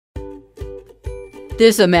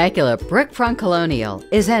This immaculate brick-front colonial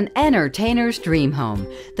is an entertainer's dream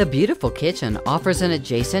home. The beautiful kitchen offers an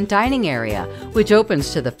adjacent dining area, which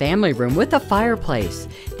opens to the family room with a fireplace.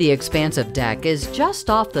 The expansive deck is just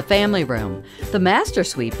off the family room. The master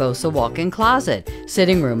suite boasts a walk-in closet,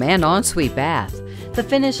 sitting room, and ensuite bath. The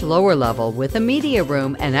finished lower level with a media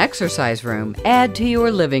room and exercise room add to your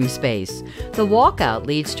living space. The walkout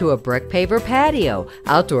leads to a brick paver patio,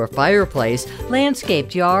 outdoor fireplace,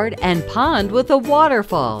 landscaped yard, and pond with a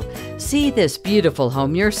waterfall. See this beautiful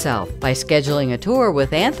home yourself by scheduling a tour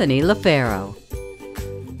with Anthony Lofaro.